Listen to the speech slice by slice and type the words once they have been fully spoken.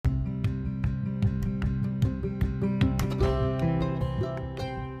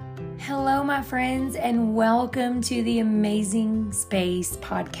Hello, my friends, and welcome to the Amazing Space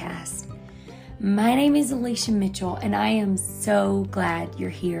podcast. My name is Alicia Mitchell, and I am so glad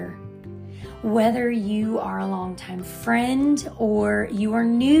you're here. Whether you are a longtime friend or you are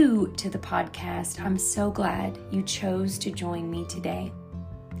new to the podcast, I'm so glad you chose to join me today.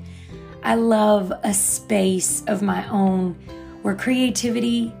 I love a space of my own where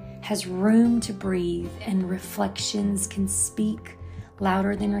creativity has room to breathe and reflections can speak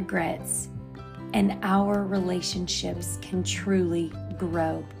louder than regrets, and our relationships can truly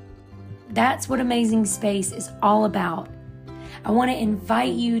grow. That's what Amazing Space is all about. I want to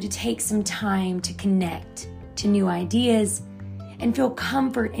invite you to take some time to connect to new ideas and feel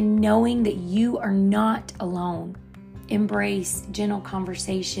comfort in knowing that you are not alone. Embrace gentle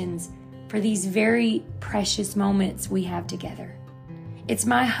conversations for these very precious moments we have together. It's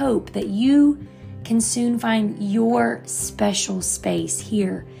my hope that you can soon find your special space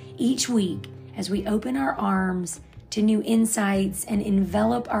here each week as we open our arms to new insights and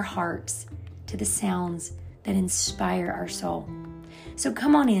envelop our hearts to the sounds that inspire our soul. So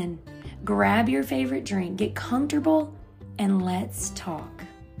come on in, grab your favorite drink, get comfortable, and let's talk.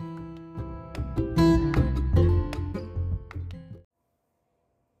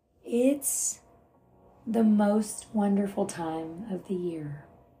 It's the most wonderful time of the year.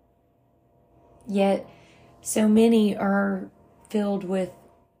 Yet, so many are filled with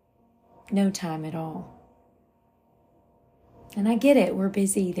no time at all. And I get it, we're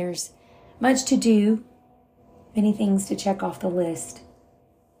busy. There's much to do, many things to check off the list.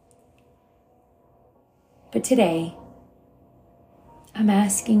 But today, I'm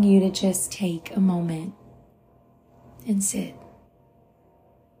asking you to just take a moment and sit.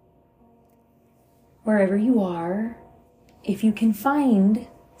 Wherever you are, if you can find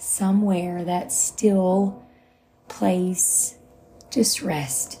somewhere that still place, just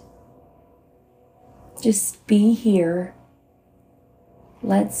rest. Just be here.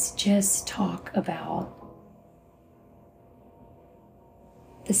 Let's just talk about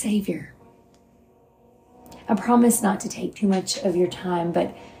the Savior. I promise not to take too much of your time,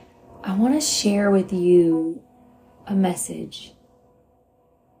 but I want to share with you a message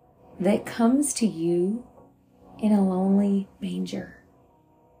that comes to you in a lonely manger.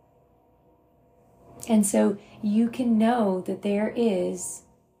 And so you can know that there is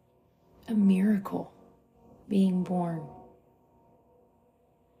a miracle being born.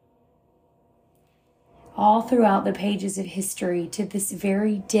 All throughout the pages of history to this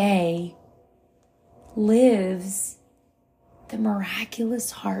very day lives the miraculous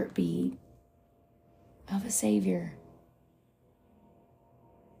heartbeat of a Savior.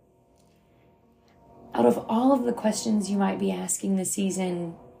 Out of all of the questions you might be asking this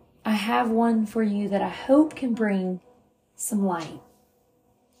season, I have one for you that I hope can bring some light,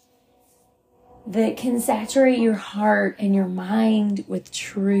 that can saturate your heart and your mind with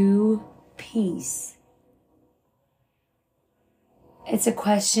true peace. It's a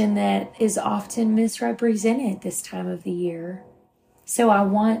question that is often misrepresented this time of the year, so I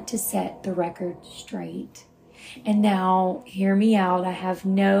want to set the record straight. And now, hear me out. I have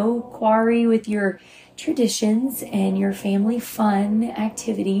no quarry with your traditions and your family fun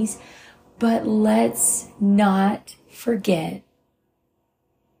activities, but let's not forget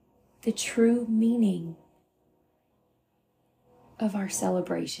the true meaning of our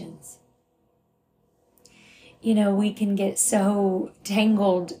celebrations. You know, we can get so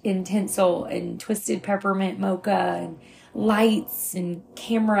tangled in tinsel and twisted peppermint mocha and lights and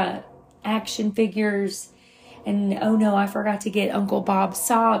camera action figures. And oh no, I forgot to get Uncle Bob's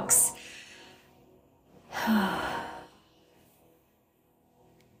socks.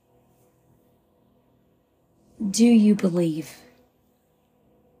 Do you believe?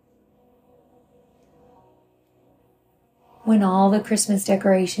 When all the Christmas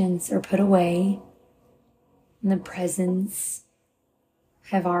decorations are put away and the presents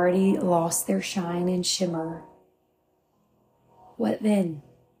have already lost their shine and shimmer, what then?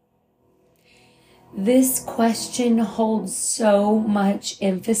 This question holds so much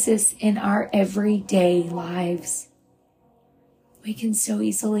emphasis in our everyday lives. We can so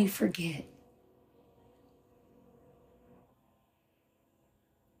easily forget.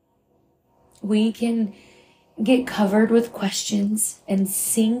 We can get covered with questions and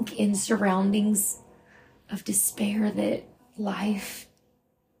sink in surroundings of despair that life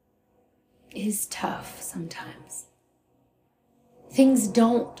is tough sometimes. Things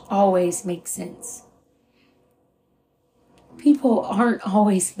don't always make sense. People aren't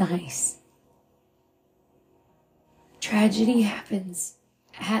always nice. Tragedy happens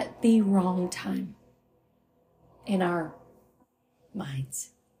at the wrong time in our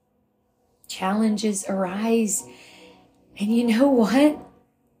minds. challenges arise. And you know what?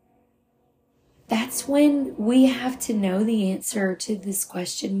 That's when we have to know the answer to this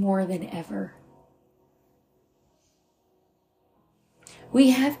question more than ever.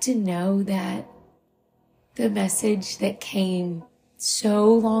 We have to know that the message that came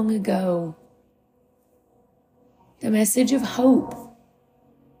so long ago, the message of hope,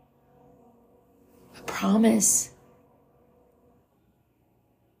 a promise.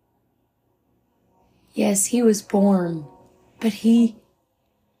 Yes, he was born, but he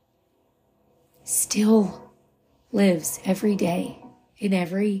still lives every day in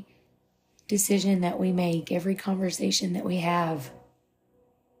every decision that we make, every conversation that we have.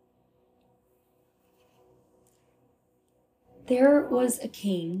 There was a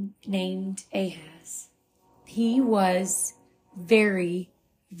king named Ahaz. He was very,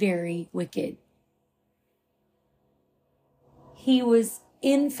 very wicked. He was,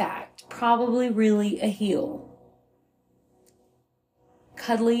 in fact, probably really a heel.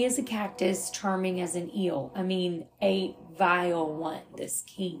 Cuddly as a cactus, charming as an eel. I mean, a vile one, this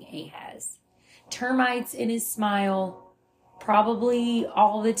King Ahaz. Termites in his smile, probably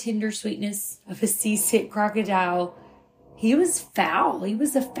all the tender sweetness of a seasick crocodile. He was foul. He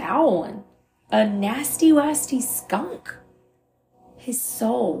was a foul one. A nasty, wasty skunk. His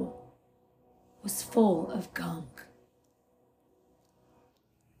soul was full of gunk.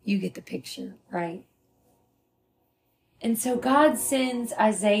 You get the picture, right? And so God sends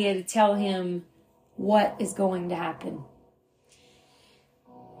Isaiah to tell him what is going to happen.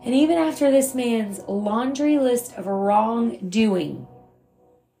 And even after this man's laundry list of wrongdoing,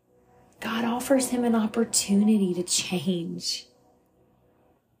 God offers him an opportunity to change.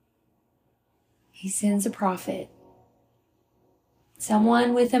 He sends a prophet,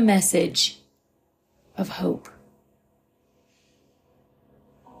 someone with a message of hope.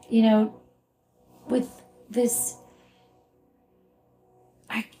 You know, with this,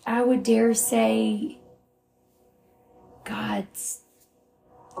 I would dare say, God's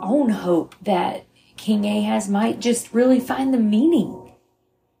own hope that King Ahaz might just really find the meaning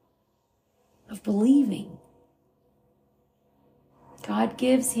of believing. God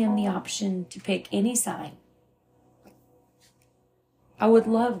gives him the option to pick any sign. I would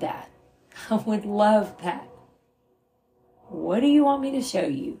love that. I would love that. What do you want me to show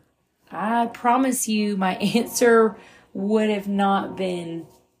you? I promise you my answer would have not been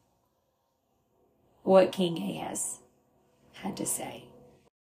what King Ahaz had to say.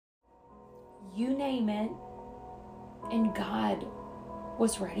 You name it, and God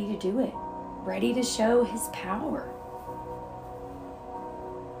was ready to do it, ready to show his power.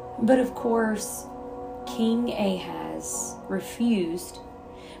 But of course, King Ahaz refused,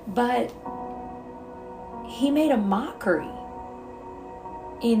 but he made a mockery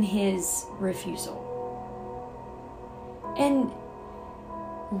in his refusal. And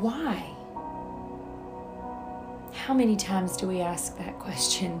why? How many times do we ask that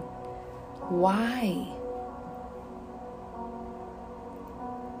question? Why?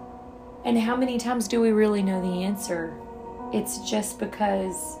 And how many times do we really know the answer? It's just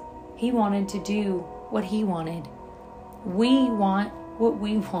because he wanted to do what he wanted. We want what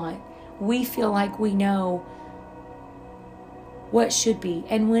we want. We feel like we know what should be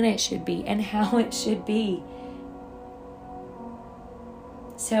and when it should be and how it should be.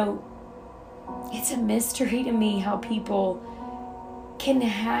 So it's a mystery to me how people can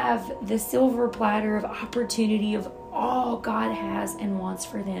have the silver platter of opportunity of all God has and wants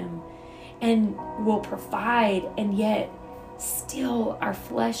for them and will provide, and yet still our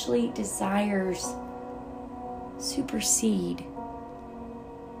fleshly desires supersede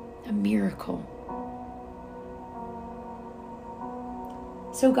a miracle.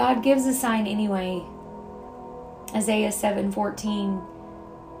 So God gives a sign anyway. Isaiah 7:14,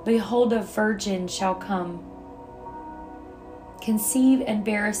 behold, a virgin shall come, conceive and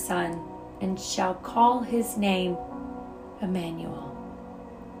bear a son, and shall call his name Emmanuel.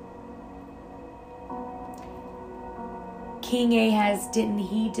 King Ahaz didn't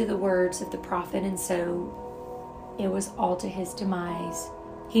heed to the words of the prophet, and so it was all to his demise.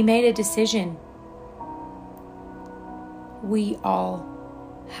 He made a decision. We all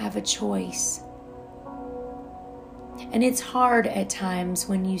have a choice. And it's hard at times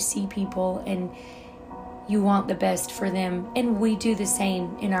when you see people and you want the best for them. And we do the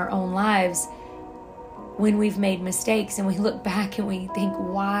same in our own lives when we've made mistakes and we look back and we think,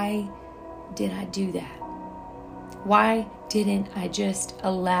 why did I do that? Why didn't I just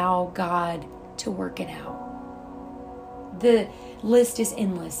allow God to work it out? The list is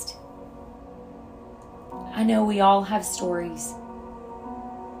endless. I know we all have stories.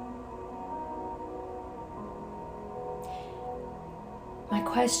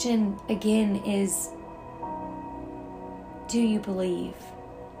 question again is, do you believe?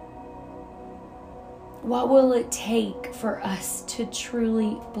 What will it take for us to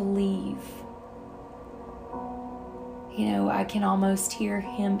truly believe? I can almost hear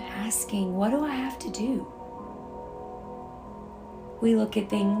him asking, what do I have to do? We look at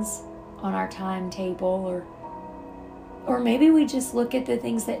things on our timetable, or maybe we just look at the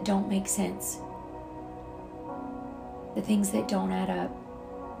things that don't make sense, the things that don't add up.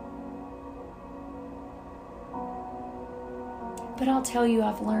 But I'll tell you,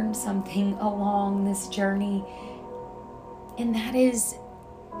 I've learned something along this journey, and that is,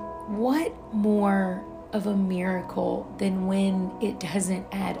 what more of a miracle than when it doesn't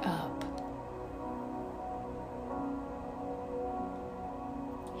add up?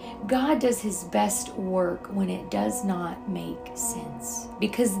 God does his best work when it does not make sense,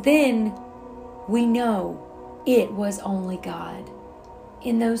 because then we know it was only God.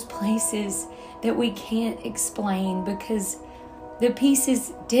 In those places that we can't explain because the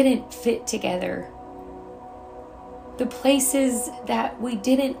pieces didn't fit together, the places that we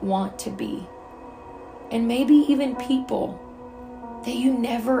didn't want to be, and maybe even people that you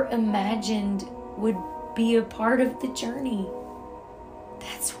never imagined would be a part of the journey.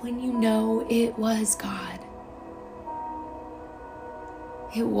 That's when you know it was God.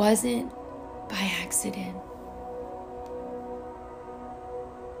 It wasn't by accident.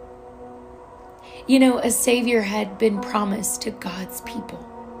 A Savior had been promised to God's people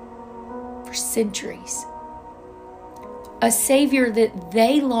for centuries. A Savior that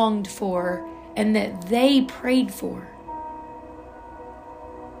they longed for and that they prayed for.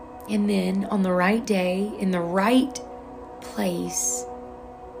 And then on the right day, in the right place,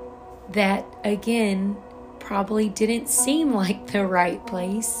 that again probably didn't seem like the right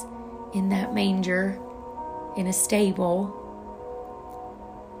place, in that manger, in a stable,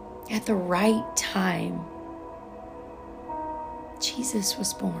 at the right time, Jesus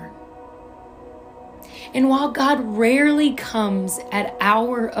was born. And while God rarely comes at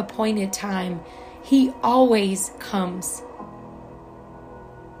our appointed time, he always comes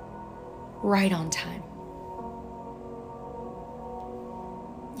right on time.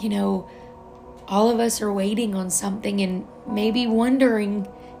 All of us are waiting on something and maybe wondering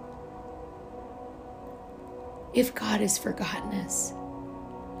if God has forgotten us.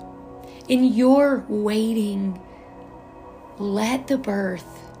 In your waiting, let the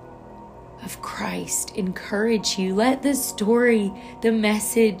birth of Christ encourage you. Let the story, the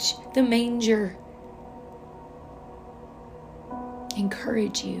message, the manger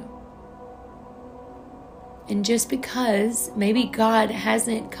encourage you. And just because maybe God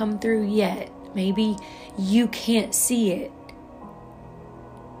hasn't come through yet, maybe you can't see it,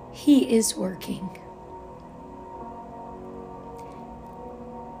 he is working.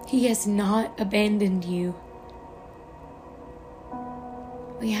 He has not abandoned you.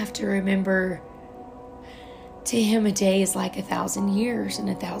 We have to remember, to him a day is like 1,000 years, and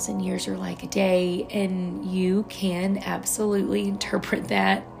 1,000 years are like a day, and you can absolutely interpret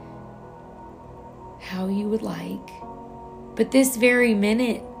that how you would like. But this very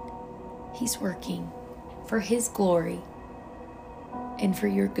minute, he's working for his glory and for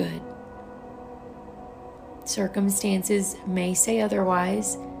your good. Circumstances may say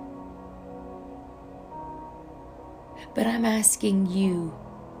otherwise, but I'm asking you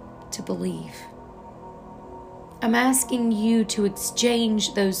to believe. I'm asking you to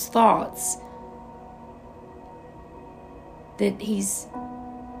exchange those thoughts that he's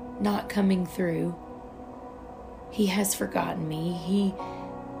not coming through. He has forgotten me. He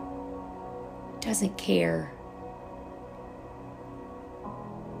doesn't care.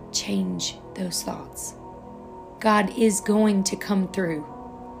 Change those thoughts. God is going to come through.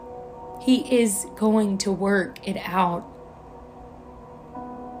 He is going to work it out.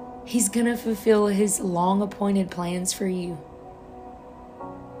 He's going to fulfill his long-appointed plans for you.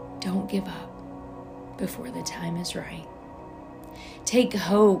 Don't give up before the time is right. Take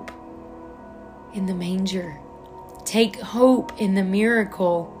hope in the manger. Take hope in the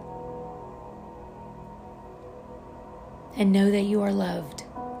miracle. And know that you are loved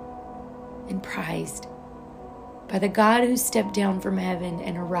and prized by the God who stepped down from heaven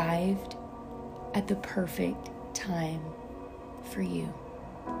and arrived at the perfect time for you.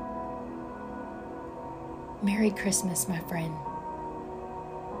 Merry Christmas, my friend.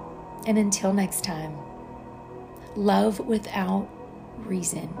 And until next time, love without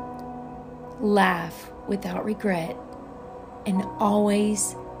reason, laugh without regret, and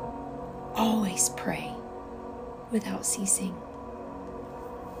always, always pray without ceasing.